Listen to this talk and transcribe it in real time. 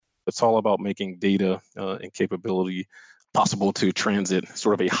It's all about making data and capability possible to transit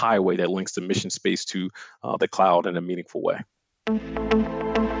sort of a highway that links the mission space to the cloud in a meaningful way.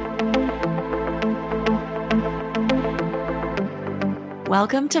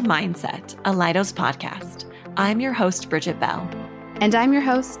 Welcome to Mindset, a Leidos podcast. I'm your host, Bridget Bell. And I'm your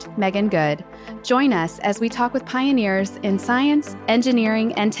host, Megan Good. Join us as we talk with pioneers in science,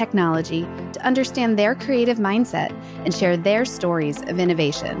 engineering, and technology to understand their creative mindset and share their stories of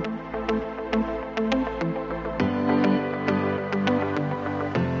innovation.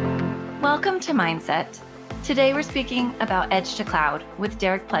 Welcome to Mindset. Today we're speaking about Edge to Cloud with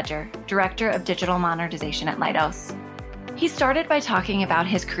Derek Pledger, Director of Digital Modernization at Leidos. He started by talking about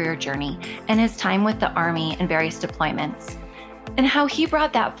his career journey and his time with the Army and various deployments, and how he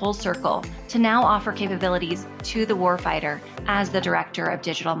brought that full circle to now offer capabilities to the warfighter as the Director of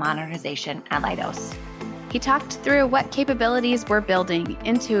Digital Modernization at Leidos. He talked through what capabilities we're building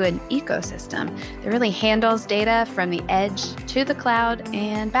into an ecosystem that really handles data from the edge to the cloud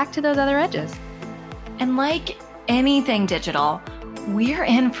and back to those other edges. And like anything digital, we're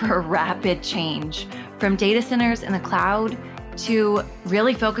in for a rapid change from data centers in the cloud to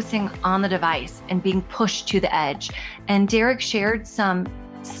really focusing on the device and being pushed to the edge. And Derek shared some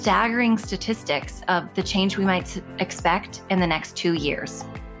staggering statistics of the change we might expect in the next 2 years.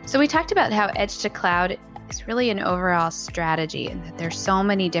 So we talked about how Edge to Cloud is really an overall strategy and that there's so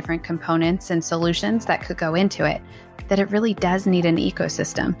many different components and solutions that could go into it, that it really does need an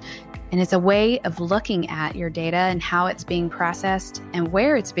ecosystem. And it's a way of looking at your data and how it's being processed and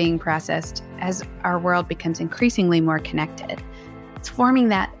where it's being processed as our world becomes increasingly more connected. It's forming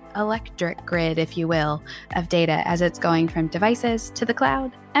that electric grid, if you will, of data as it's going from devices to the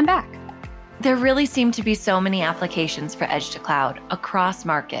cloud and back. There really seem to be so many applications for Edge to Cloud across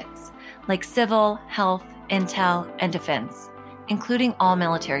markets, like civil, health, intel, and defense, including all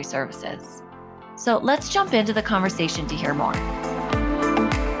military services. So let's jump into the conversation to hear more.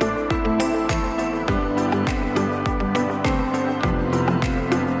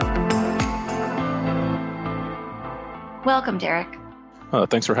 Welcome, Derek.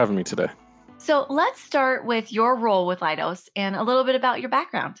 Thanks for having me today. So let's start with your role with Leidos and a little bit about your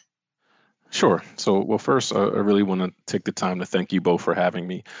background. Sure. So, first, I really want to take the time to thank you both for having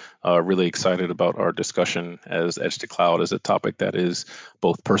me. Really excited about our discussion, as Edge to Cloud is a topic that is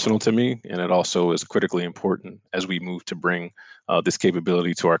both personal to me, and it also is critically important as we move to bring this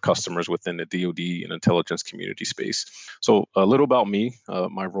capability to our customers within the DoD and intelligence community space. So, a little about me.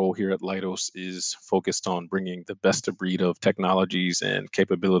 My role here at Leidos is focused on bringing the best of breed of technologies and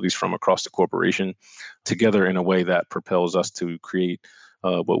capabilities from across the corporation together in a way that propels us to create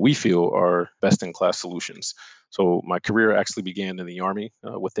what we feel are best-in-class solutions. So my career actually began in the Army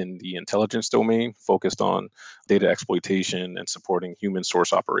within the intelligence domain, focused on data exploitation and supporting human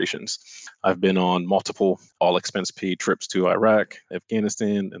source operations. I've been on multiple all-expense-paid trips to Iraq,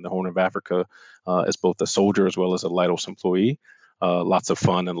 Afghanistan, and the Horn of Africa as both a soldier as well as a Leidos employee. Lots of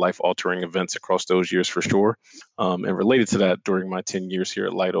fun and life-altering events across those years for sure. And related to that, during my 10 years here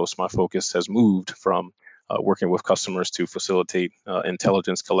at Leidos, my focus has moved from working with customers to facilitate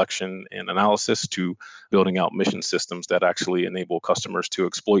intelligence collection and analysis to building out mission systems that actually enable customers to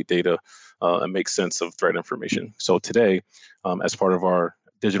exploit data and make sense of threat information. So today, as part of our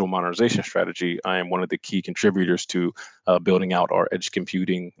digital modernization strategy, I am one of the key contributors to building out our edge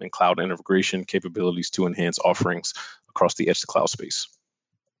computing and cloud integration capabilities to enhance offerings across the edge to cloud space.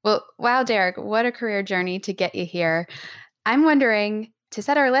 Well, wow, Derek, what a career journey to get you here. I'm wondering, to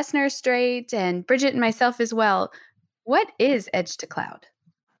set our listeners straight, and Bridget and myself as well, what is Edge to Cloud?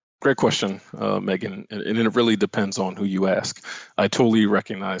 Great question, Megan, and it really depends on who you ask. I totally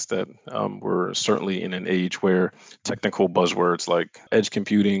recognize that we're certainly in an age where technical buzzwords like edge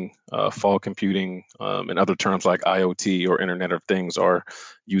computing, fog computing, and other terms like IoT or Internet of Things are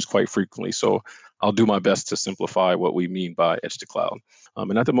used quite frequently. So I'll do my best to simplify what we mean by Edge to Cloud.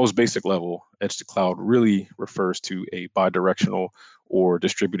 And at the most basic level, Edge to Cloud really refers to a bidirectional or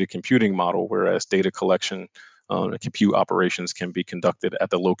distributed computing model, whereas data collection and compute operations can be conducted at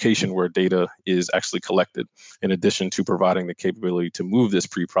the location where data is actually collected, in addition to providing the capability to move this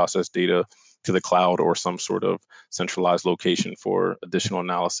pre-processed data to the cloud or some sort of centralized location for additional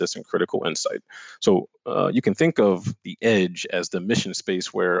analysis and critical insight. So you can think of the edge as the mission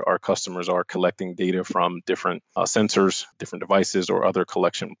space where our customers are collecting data from different sensors, different devices, or other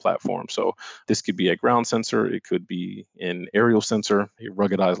collection platforms. So this could be a ground sensor, it could be an aerial sensor, a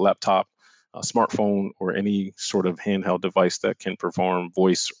ruggedized laptop, a smartphone, or any sort of handheld device that can perform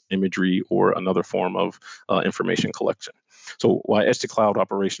voice, imagery, or another form of information collection. So why edge to cloud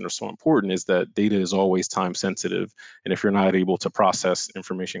operations are so important is that data is always time sensitive. And if you're not able to process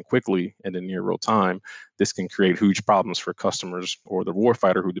information quickly and in near real time, this can create huge problems for customers or the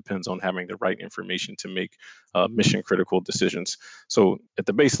warfighter who depends on having the right information to make mission critical decisions. So at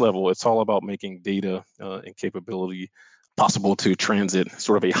the base level, it's all about making data and capability possible to transit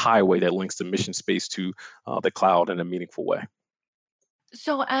sort of a highway that links the mission space to the cloud in a meaningful way.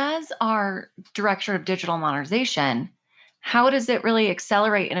 So, as our director of digital modernization, how does it really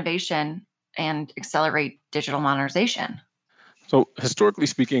accelerate innovation and accelerate digital modernization? So, historically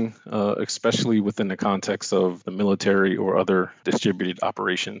speaking, especially within the context of the military or other distributed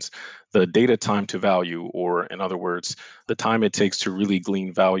operations, the data time to value, or in other words, the time it takes to really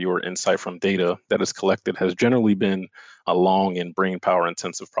glean value or insight from data that is collected, has generally been a long and brain power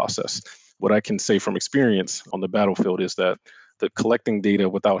intensive process. What I can say from experience on the battlefield is that the collecting data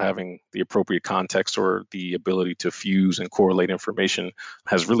without having the appropriate context or the ability to fuse and correlate information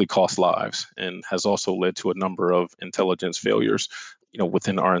has really cost lives and has also led to a number of intelligence failures,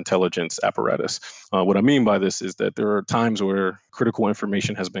 within our intelligence apparatus. What I mean by this is that there are times where critical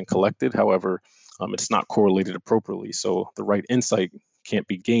information has been collected. However, it's not correlated appropriately, so the right insight can't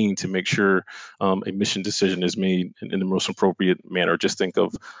be gained to make sure a mission decision is made in the most appropriate manner. Just think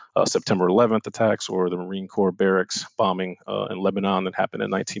of September 11th attacks or the Marine Corps barracks bombing in Lebanon that happened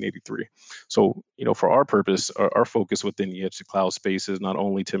in 1983. So, for our purpose, our focus within the edge to cloud space is not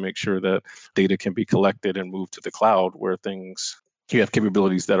only to make sure that data can be collected and moved to the cloud where you have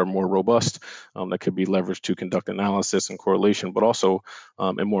capabilities that are more robust, that could be leveraged to conduct analysis and correlation, but also,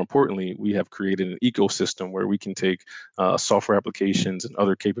 and more importantly, we have created an ecosystem where we can take software applications and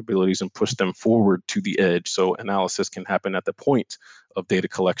other capabilities and push them forward to the edge. So analysis can happen at the point of data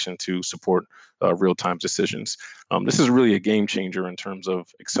collection to support real-time decisions. This is really a game changer in terms of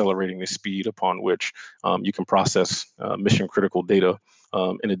accelerating the speed upon which you can process mission-critical data.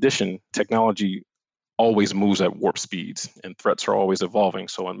 In addition, technology always moves at warp speeds and threats are always evolving.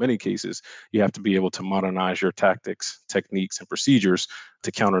 So in many cases, you have to be able to modernize your tactics, techniques, and procedures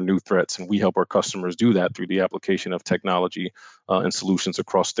to counter new threats. And we help our customers do that through the application of technology and solutions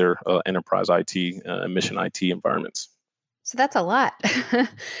across their enterprise IT and mission IT environments. So that's a lot.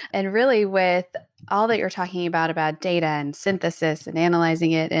 And really, with all that you're talking about data and synthesis and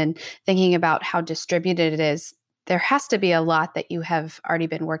analyzing it and thinking about how distributed it is, there has to be a lot that you have already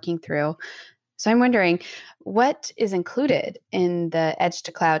been working through. So I'm wondering, what is included in the edge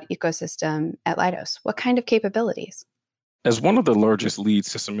to cloud ecosystem at Leidos? What kind of capabilities? As one of the largest lead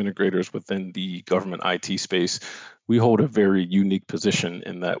system integrators within the government IT space, we hold a very unique position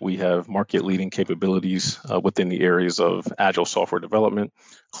in that we have market leading capabilities within the areas of agile software development,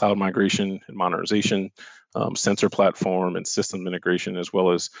 cloud migration and modernization, sensor platform and system integration, as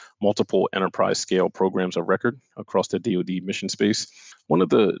well as multiple enterprise scale programs of record across the DoD mission space. One of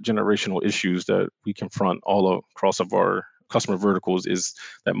the generational issues that we confront all across of our customer verticals is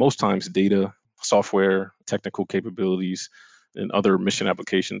that most times data, software, technical capabilities, and other mission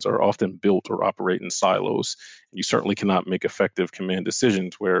applications are often built or operate in silos. You certainly cannot make effective command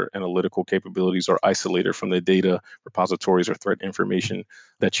decisions where analytical capabilities are isolated from the data, repositories, or threat information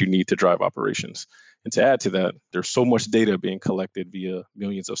that you need to drive operations. And to add to that, there's so much data being collected via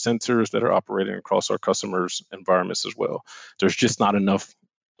millions of sensors that are operating across our customers' environments as well. There's just not enough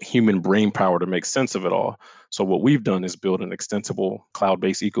human brain power to make sense of it all. So what we've done is build an extensible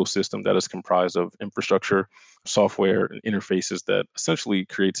cloud-based ecosystem that is comprised of infrastructure, software, and interfaces that essentially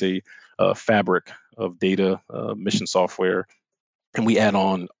creates a fabric of data, mission software, and we add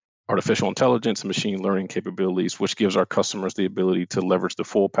on artificial intelligence and machine learning capabilities, which gives our customers the ability to leverage the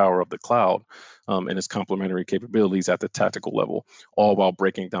full power of the cloud and its complementary capabilities at the tactical level, all while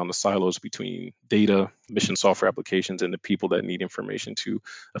breaking down the silos between data, mission software applications, and the people that need information to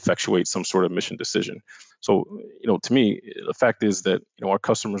effectuate some sort of mission decision. So, to me, the fact is that, our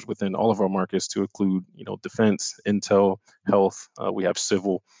customers within all of our markets, to include, defense, intel, health, we have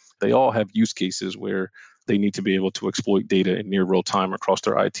civil, they all have use cases where they need to be able to exploit data in near real time across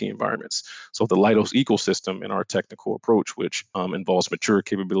their IT environments. So the Leidos ecosystem in our technical approach, which involves mature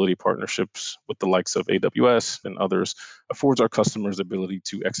capability partnerships with the likes of AWS and others, affords our customers the ability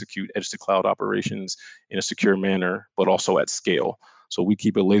to execute edge to cloud operations in a secure manner, but also at scale. So we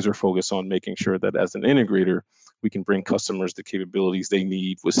keep a laser focus on making sure that as an integrator, we can bring customers the capabilities they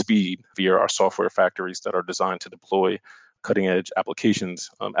need with speed via our software factories that are designed to deploy cutting edge applications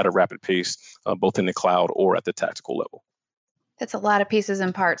at a rapid pace, both in the cloud or at the tactical level. That's a lot of pieces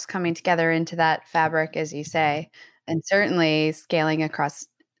and parts coming together into that fabric, as you say, and certainly scaling across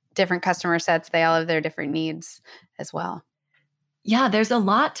different customer sets. They all have their different needs as well. Yeah, there's a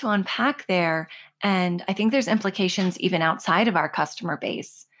lot to unpack there. And I think there's implications even outside of our customer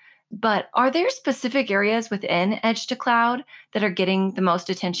base. But are there specific areas within Edge to Cloud that are getting the most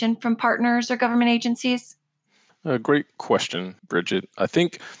attention from partners or government agencies? A great question, Bridget. I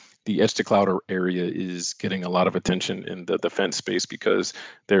think the edge to cloud area is getting a lot of attention in the defense space because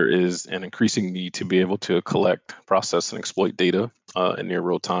there is an increasing need to be able to collect, process, and exploit data in near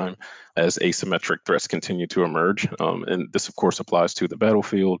real time as asymmetric threats continue to emerge. And this, of course, applies to the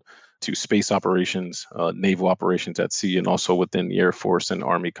battlefield, to space operations, naval operations at sea, and also within the Air Force and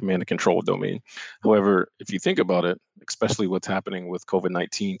Army command and control domain. However, if you think about it, especially what's happening with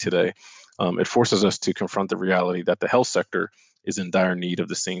COVID-19 today, it forces us to confront the reality that the health sector is in dire need of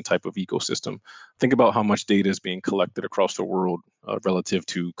the same type of ecosystem. Think about how much data is being collected across the world relative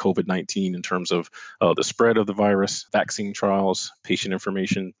to COVID-19 in terms of the spread of the virus, vaccine trials, patient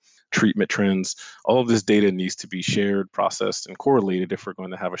information, treatment trends. All of this data needs to be shared, processed, and correlated if we're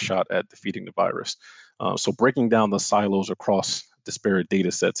going to have a shot at defeating the virus. So breaking down the silos across disparate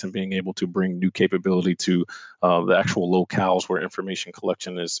data sets and being able to bring new capability to the actual locales where information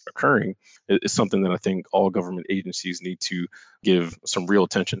collection is occurring is something that I think all government agencies need to give some real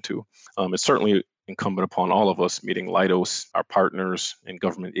attention to. It's certainly incumbent upon all of us, meeting Leidos, our partners, and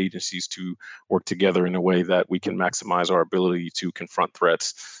government agencies to work together in a way that we can maximize our ability to confront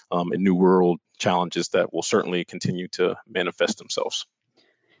threats and new world challenges that will certainly continue to manifest themselves.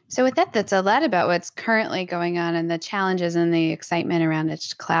 So with that, that's a lot about what's currently going on and the challenges and the excitement around Edge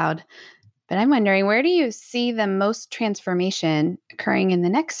to Cloud. But I'm wondering, where do you see the most transformation occurring in the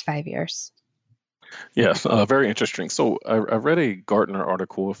next 5 years? Yes, very interesting. So I read a Gartner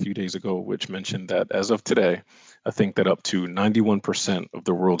article a few days ago, which mentioned that as of today, I think that up to 91% of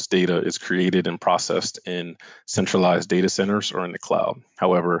the world's data is created and processed in centralized data centers or in the cloud.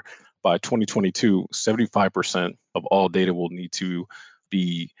 However, by 2022, 75% of all data will need to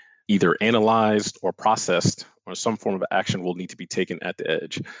be either analyzed or processed, or some form of action will need to be taken at the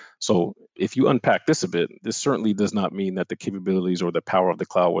edge. So if you unpack this a bit, this certainly does not mean that the capabilities or the power of the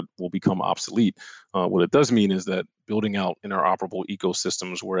cloud will become obsolete. What it does mean is that building out interoperable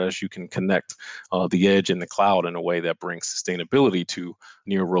ecosystems, whereas you can connect the edge and the cloud in a way that brings sustainability to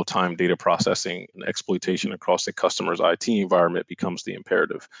near real-time data processing and exploitation across the customer's IT environment becomes the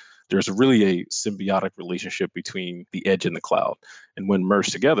imperative. There's really a symbiotic relationship between the edge and the cloud. And when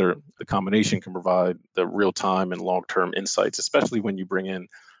merged together, the combination can provide the real-time and long-term insights, especially when you bring in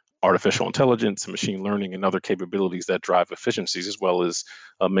artificial intelligence and machine learning and other capabilities that drive efficiencies, as well as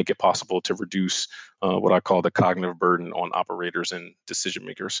make it possible to reduce what I call the cognitive burden on operators and decision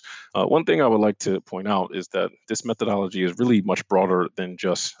makers. One thing I would like to point out is that this methodology is really much broader than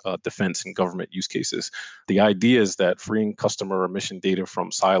just defense and government use cases. The idea is that freeing customer or mission data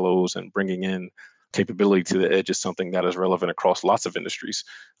from silos and bringing in capability to the edge is something that is relevant across lots of industries,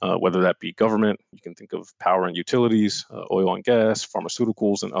 whether that be government. You can think of power and utilities, oil and gas,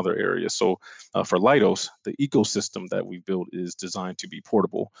 pharmaceuticals, and other areas. So for Leidos, the ecosystem that we built is designed to be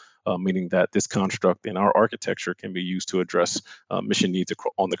portable, meaning that this construct in our architecture can be used to address mission needs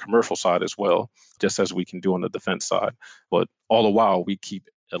on the commercial side as well, just as we can do on the defense side. But all the while, we keep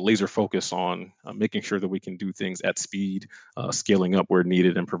a laser focus on making sure that we can do things at speed, scaling up where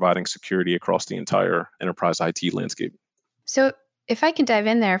needed, and providing security across the entire enterprise IT landscape. So if I can dive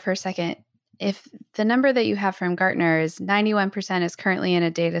in there for a second, if the number that you have from Gartner is 91% is currently in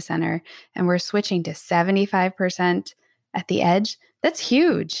a data center and we're switching to 75% at the edge, that's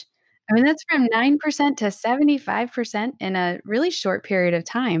huge. I mean, that's from 9% to 75% in a really short period of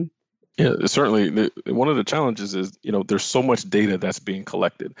time. Yeah, certainly. One of the challenges is, there's so much data that's being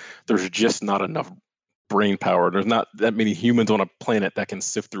collected. There's just not enough brain power. There's not that many humans on a planet that can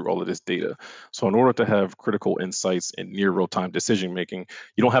sift through all of this data. So in order to have critical insights and near real-time decision making,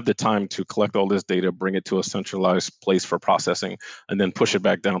 you don't have the time to collect all this data, bring it to a centralized place for processing, and then push it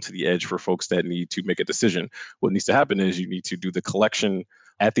back down to the edge for folks that need to make a decision. What needs to happen is you need to do the collection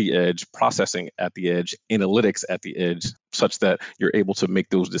at the edge, processing at the edge, analytics at the edge, such that you're able to make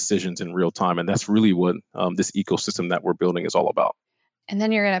those decisions in real time. And that's really what this ecosystem that we're building is all about. And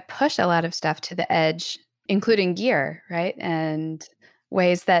then you're going to push a lot of stuff to the edge, including gear, right? And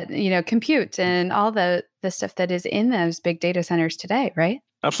ways that, compute and all the stuff that is in those big data centers today, right?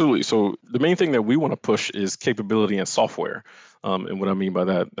 Absolutely. So the main thing that we want to push is capability and software. And what I mean by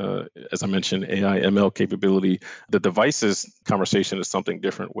that, as I mentioned, AI, ML capability. The devices conversation is something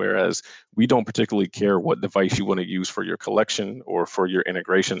different, whereas we don't particularly care what device you want to use for your collection or for your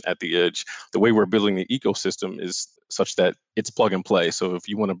integration at the edge. The way we're building the ecosystem is such that it's plug and play. So if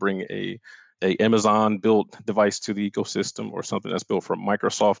you want to bring a a Amazon built device to the ecosystem or something that's built from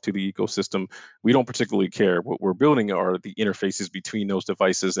Microsoft to the ecosystem. We don't particularly care. What we're building are the interfaces between those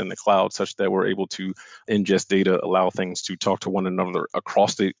devices and the cloud, such that we're able to ingest data, allow things to talk to one another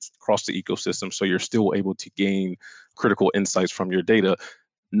across the ecosystem. So you're still able to gain critical insights from your data,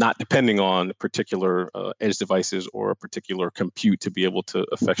 not depending on particular edge devices or a particular compute to be able to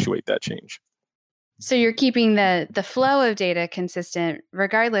effectuate that change. So you're keeping the flow of data consistent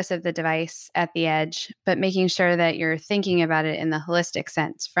regardless of the device at the edge, but making sure that you're thinking about it in the holistic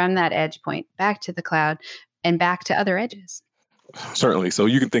sense from that edge point back to the cloud and back to other edges. Certainly. So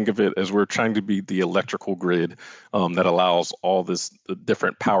you can think of it as we're trying to be the electrical grid that allows all the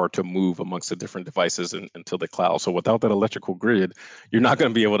different power to move amongst the different devices into the cloud. So without that electrical grid, you're not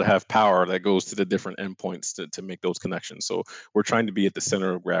going to be able to have power that goes to the different endpoints to make those connections. So we're trying to be at the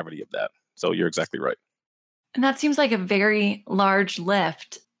center of gravity of that. So you're exactly right. And that seems like a very large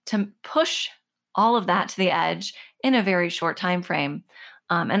lift to push all of that to the edge in a very short time frame.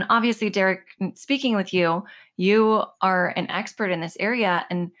 And obviously, Derek, speaking with you, you are an expert in this area,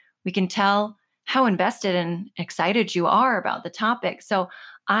 and we can tell how invested and excited you are about the topic. So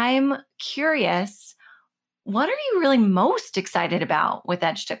I'm curious, what are you really most excited about with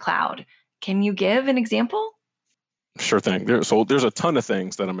Edge to Cloud? Can you give an example? Sure thing. There's a ton of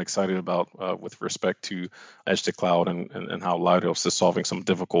things that I'm excited about with respect to edge to cloud and how Leidos is solving some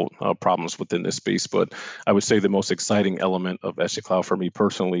difficult problems within this space. But I would say the most exciting element of edge to cloud for me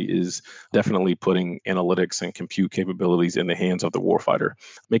personally is definitely putting analytics and compute capabilities in the hands of the warfighter,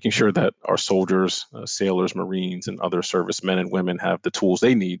 making sure that our soldiers, sailors, Marines, and other servicemen and women have the tools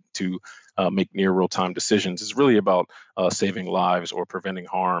they need to make near real-time decisions. Is really about saving lives or preventing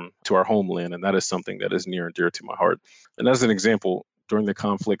harm to our homeland, and that is something that is near and dear to my heart. And as an example, during the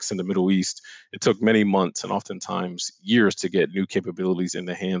conflicts in the Middle East, it took many months and oftentimes years to get new capabilities in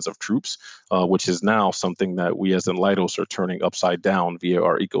the hands of troops, which is now something that we as in Leidos are turning upside down via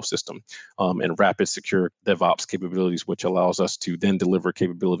our ecosystem and rapid, secure DevOps capabilities, which allows us to then deliver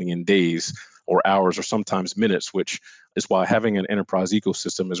capability in days or hours or sometimes minutes, which is why having an enterprise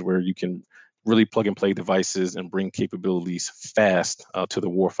ecosystem is where you can really plug and play devices and bring capabilities fast to the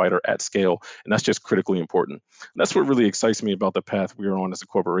warfighter at scale. And that's just critically important. And that's what really excites me about the path we are on as a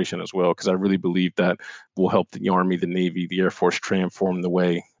corporation as well, because I really believe that will help the Army, the Navy, the Air Force transform the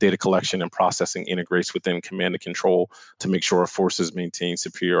way data collection and processing integrates within command and control to make sure our forces maintain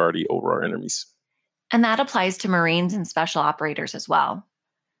superiority over our enemies. And that applies to Marines and special operators as well.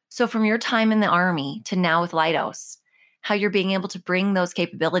 So from your time in the Army to now with Leidos, how you're being able to bring those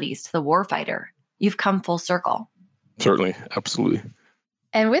capabilities to the warfighter, you've come full circle. Certainly, absolutely.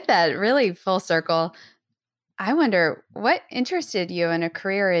 And with that really full circle, I wonder what interested you in a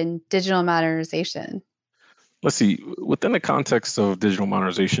career in digital modernization? Let's see, within the context of digital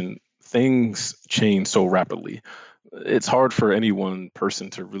modernization, things change so rapidly. It's hard for any one person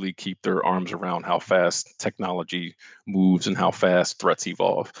to really keep their arms around how fast technology moves and how fast threats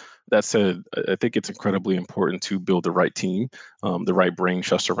evolve. That said, I think it's incredibly important to build the right team, the right brain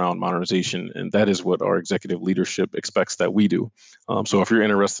trust around modernization, and that is what our executive leadership expects that we do. So if you're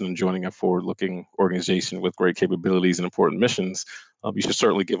interested in joining a forward-looking organization with great capabilities and important missions, you should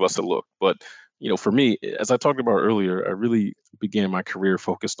certainly give us a look. But for me, as I talked about earlier, I really began my career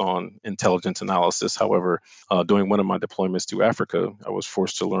focused on intelligence analysis. However, during one of my deployments to Africa, I was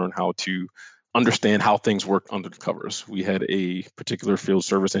forced to learn how to understand how things work under the covers. We had a particular field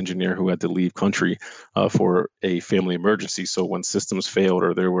service engineer who had to leave country for a family emergency. So when systems failed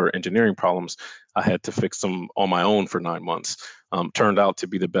or there were engineering problems, I had to fix them on my own for 9 months. Turned out to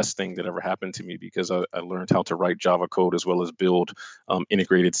be the best thing that ever happened to me because I learned how to write Java code as well as build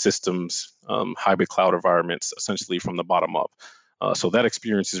integrated systems, hybrid cloud environments, essentially from the bottom up. So that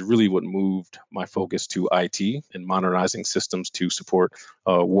experience is really what moved my focus to IT and modernizing systems to support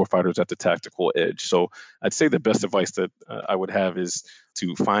warfighters at the tactical edge. So I'd say the best advice that I would have is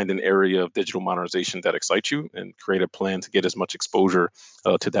to find an area of digital modernization that excites you and create a plan to get as much exposure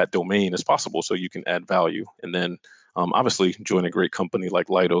to that domain as possible so you can add value. And then obviously join a great company like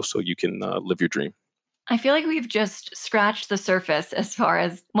Leidos so you can live your dream. I feel like we've just scratched the surface as far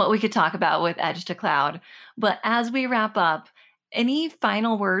as what we could talk about with Edge to Cloud. But as we wrap up, any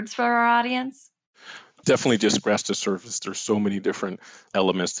final words for our audience? Definitely just scratch the surface. There's so many different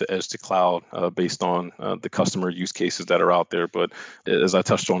elements to edge to cloud based on the customer use cases that are out there. But as I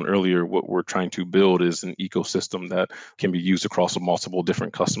touched on earlier, what we're trying to build is an ecosystem that can be used across multiple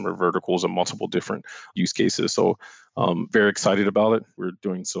different customer verticals and multiple different use cases. So Very excited about it. We're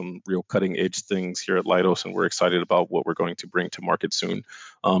doing some real cutting edge things here at Leidos, and we're excited about what we're going to bring to market soon.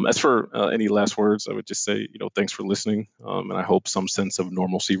 As for any last words, I would just say, thanks for listening. And I hope some sense of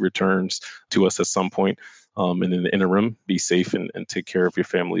normalcy returns to us at some point. And in the interim, be safe and take care of your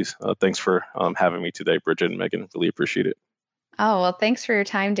families. Thanks for having me today, Bridget and Megan. Really appreciate it. Oh, well, thanks for your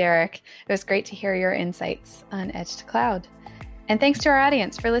time, Derek. It was great to hear your insights on Edge to Cloud. And thanks to our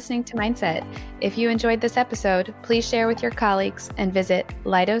audience for listening to Mindset. If you enjoyed this episode, please share with your colleagues and visit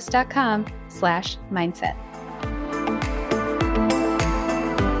leidos.com/mindset.